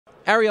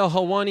Ariel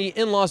Helwani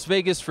in Las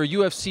Vegas for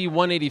UFC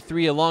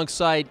 183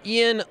 alongside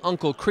Ian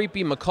Uncle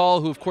Creepy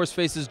McCall, who of course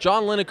faces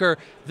John Lineker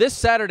this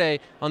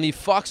Saturday on the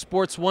Fox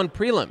Sports 1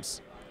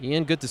 prelims.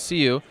 Ian, good to see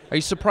you. Are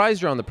you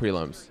surprised you're on the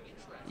prelims?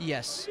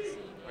 Yes.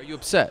 Are you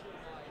upset?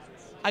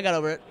 I got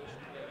over it.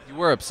 You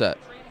were upset.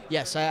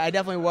 Yes, I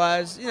definitely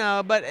was.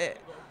 But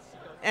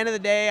end of the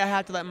day, I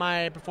have to let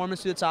my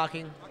performance do the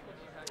talking,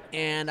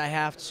 and I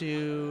have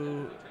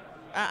to.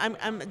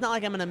 It's not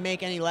like I'm going to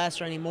make any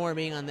less or any more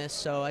being on this,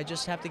 so I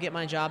just have to get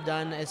my job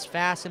done as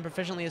fast and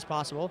proficiently as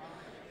possible,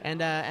 and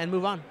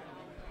move on.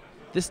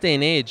 This day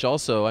and age,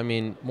 also, I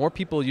mean, more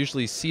people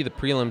usually see the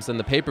prelims than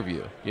the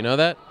pay-per-view. You know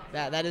that?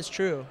 That is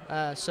true.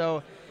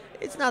 So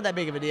it's not that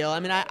big of a deal. I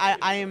mean,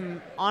 I am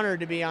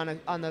honored to be on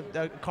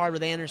the card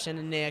with Anderson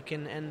and Nick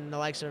and the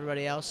likes of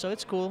everybody else. So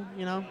it's cool.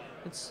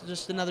 It's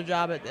just another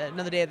job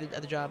another day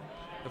at the job.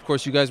 Of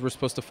course, you guys were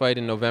supposed to fight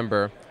in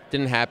November.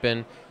 Didn't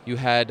happen. You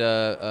had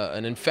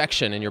an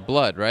infection in your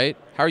blood, right?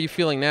 How are you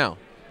feeling now?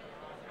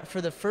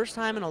 For the first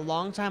time in a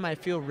long time, I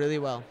feel really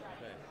well.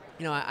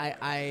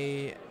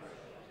 I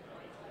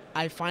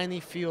finally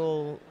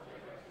feel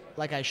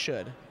like I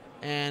should,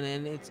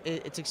 and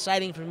it's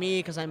exciting for me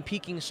because I'm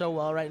peaking so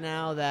well right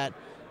now that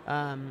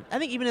I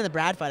think even in the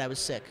Brad fight I was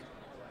sick.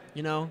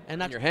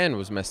 And your hand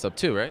was messed up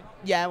too, right?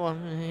 Yeah, well,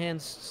 my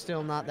hand's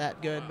still not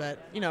that good, but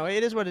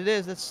it is what it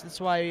is. That's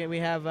why we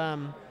have.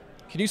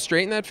 Can you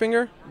straighten that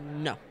finger?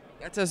 No.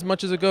 That's as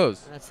much as it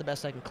goes. That's the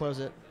best I can close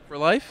it. For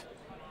life?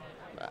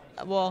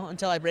 Well,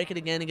 until I break it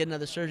again and get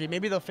another surgery.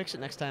 Maybe they'll fix it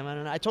next time. I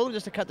don't know. I told them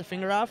just to cut the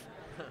finger off,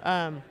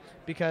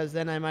 because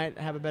then I might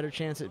have a better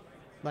chance at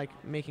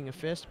making a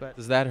fist. But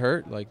does that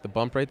hurt? Like the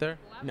bump right there?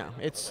 No,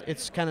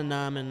 it's kind of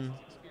numb, and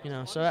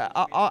so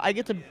I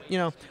get to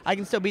I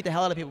can still beat the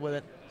hell out of people with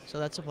it. So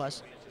that's a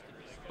plus.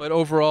 But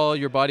overall,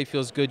 your body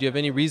feels good. Do you have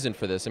any reason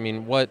for this? I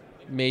mean, what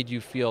made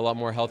you feel a lot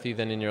more healthy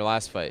than in your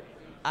last fight?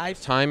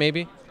 Time,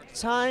 maybe?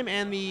 Time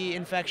and the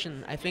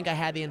infection. I think I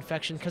had the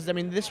infection because,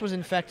 this was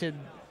infected,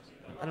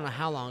 I don't know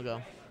how long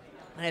ago.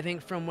 And I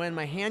think from when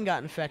my hand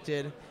got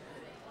infected,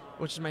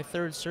 which is my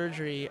third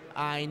surgery,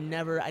 I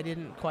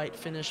didn't quite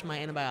finish my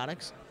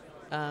antibiotics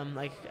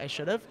like I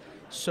should have.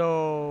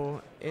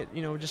 So,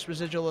 just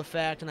residual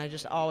effect, and I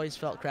just always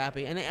felt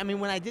crappy. And,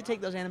 when I did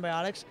take those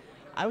antibiotics,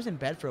 I was in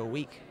bed for a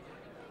week.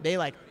 They,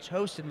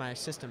 toasted my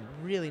system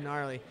really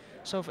gnarly.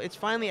 So it's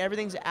finally,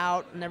 everything's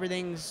out, and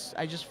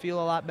I just feel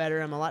a lot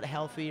better. I'm a lot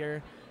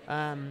healthier.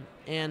 And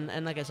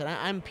like I said,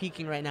 I'm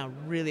peaking right now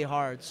really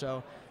hard.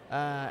 So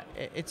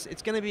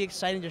it's going to be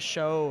exciting to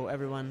show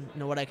everyone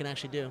what I can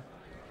actually do.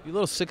 You a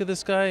little sick of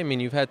this guy? I mean,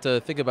 you've had to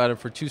think about him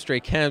for 2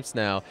 straight camps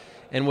now.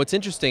 And what's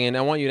interesting, and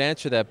I want you to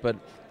answer that, but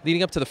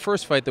leading up to the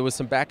first fight, there was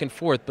some back and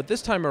forth. But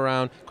this time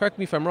around, correct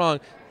me if I'm wrong,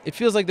 it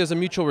feels like there's a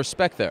mutual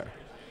respect there.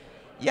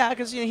 Yeah,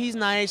 because he's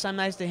nice, I'm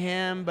nice to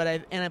him,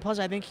 but plus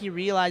I think he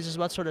realizes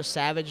what sort of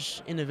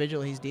savage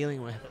individual he's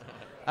dealing with.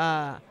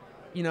 I'm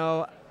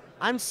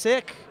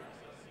sick.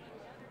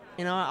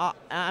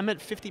 I'm at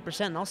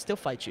 50%, and I'll still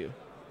fight you.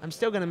 I'm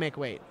still gonna make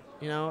weight.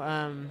 It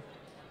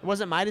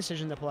wasn't my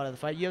decision to pull out of the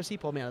fight. UFC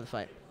pulled me out of the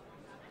fight.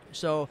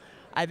 So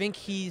I think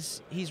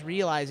he's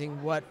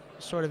realizing what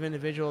sort of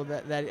individual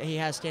that he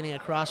has standing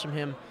across from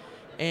him,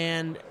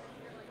 and.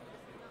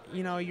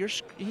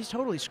 He's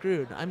totally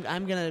screwed.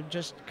 I'm gonna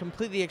just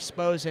completely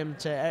expose him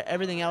to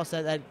everything else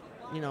that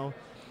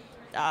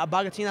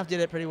Bogatinov did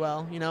it pretty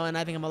well, and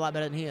I think I'm a lot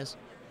better than he is.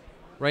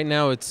 Right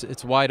now,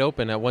 it's wide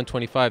open at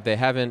 125. They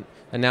haven't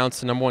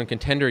announced the #1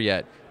 contender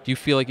yet. Do you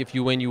feel like if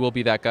you win, you will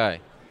be that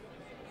guy?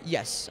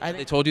 Yes.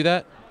 They told you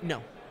that?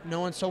 No. No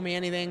one's told me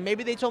anything.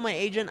 Maybe they told my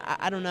agent.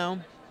 I don't know.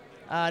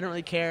 I don't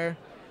really care.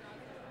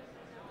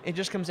 It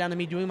just comes down to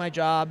me doing my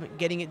job,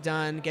 getting it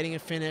done, getting a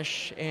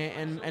finish,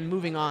 and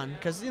moving on.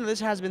 Because this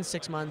has been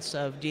 6 months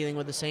of dealing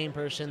with the same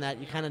person that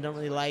you kind of don't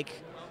really like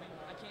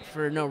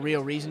for no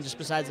real reason, just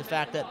besides the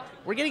fact that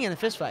we're getting in a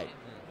fist fight.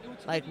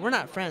 We're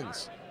not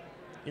friends.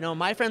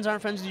 My friends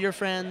aren't friends with your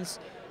friends.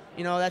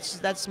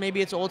 That's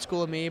maybe it's old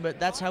school of me, but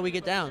that's how we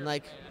get down.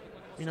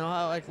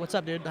 What's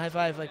up, dude? High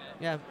five.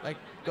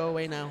 Go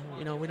away now.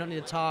 We don't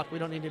need to talk. We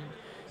don't need to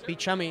be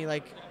chummy.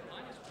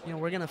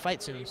 We're going to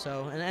fight soon.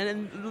 So,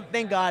 and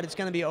thank God it's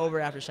going to be over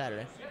after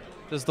Saturday.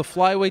 Does the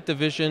flyweight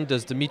division,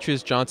 does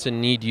Demetrious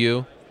Johnson need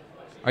you?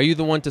 Are you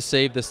the one to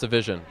save this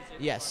division?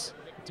 Yes.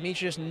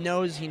 Demetrious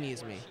knows he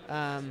needs me.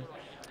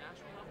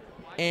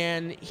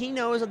 And he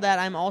knows that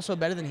I'm also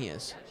better than he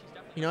is.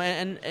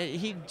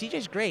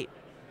 DJ's great.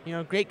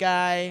 Great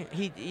guy.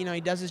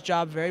 He does his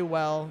job very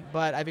well,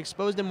 but I've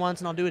exposed him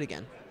once and I'll do it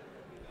again.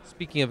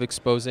 Speaking of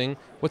exposing,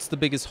 what's the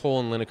biggest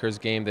hole in Lineker's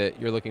game that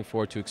you're looking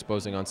forward to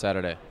exposing on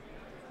Saturday?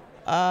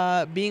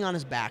 Being on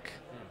his back.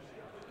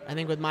 I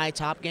think with my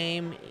top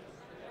game,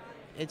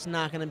 it's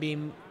not going to be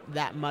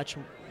that much.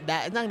 It's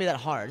not going to be that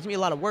hard. It's going to be a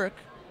lot of work.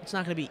 It's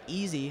not going to be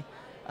easy,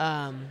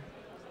 from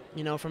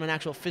an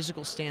actual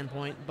physical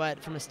standpoint.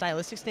 But from a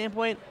stylistic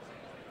standpoint,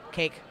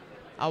 cake.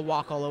 I'll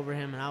walk all over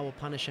him and I will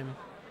punish him.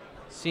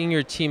 Seeing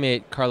your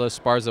teammate Carlos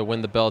Esparza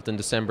win the belt in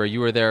December, you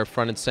were there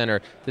front and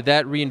center. Did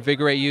that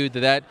reinvigorate you?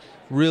 Did that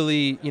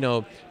really,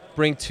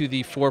 bring to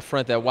the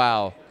forefront that,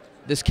 wow,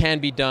 this can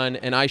be done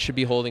and I should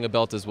be holding a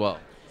belt as well?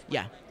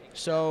 Yeah.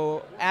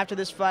 So after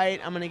this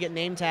fight, I'm gonna get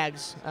name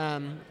tags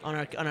on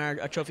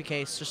our trophy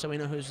case, just so we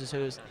know who's is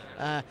who's.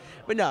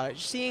 But no,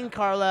 seeing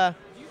Carla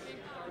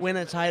win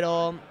a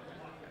title,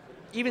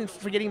 even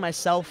forgetting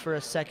myself for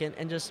a second,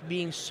 and just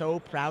being so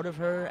proud of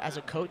her as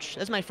a coach.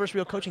 That's my first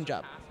real coaching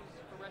job,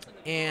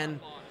 and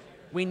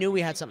we knew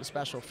we had something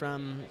special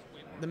from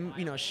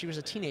the. She was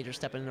a teenager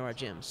stepping into our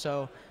gym,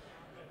 so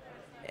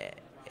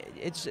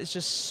it's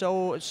just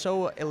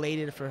so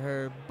elated for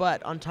her.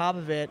 But on top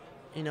of it,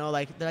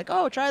 like they're like,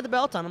 oh, try the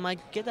belt on. I'm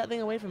like, get that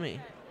thing away from me.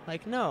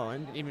 Like, no.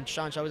 And even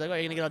Sean Shaw was like, oh,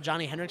 you're gonna get all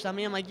Johnny Hendricks on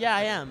me? I'm like, yeah,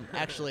 I am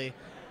actually,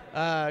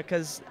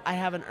 because I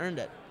haven't earned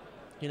it,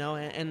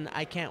 and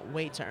I can't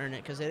wait to earn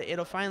it, because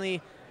it'll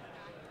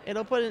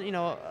put in,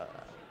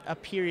 a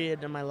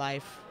period in my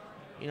life.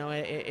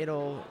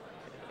 It'll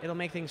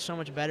make things so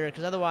much better,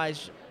 because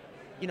otherwise,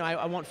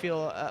 I won't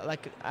feel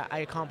like I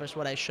accomplished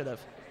what I should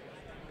have.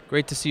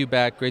 Great to see you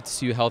back. Great to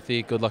see you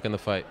healthy. Good luck in the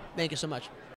fight. Thank you so much.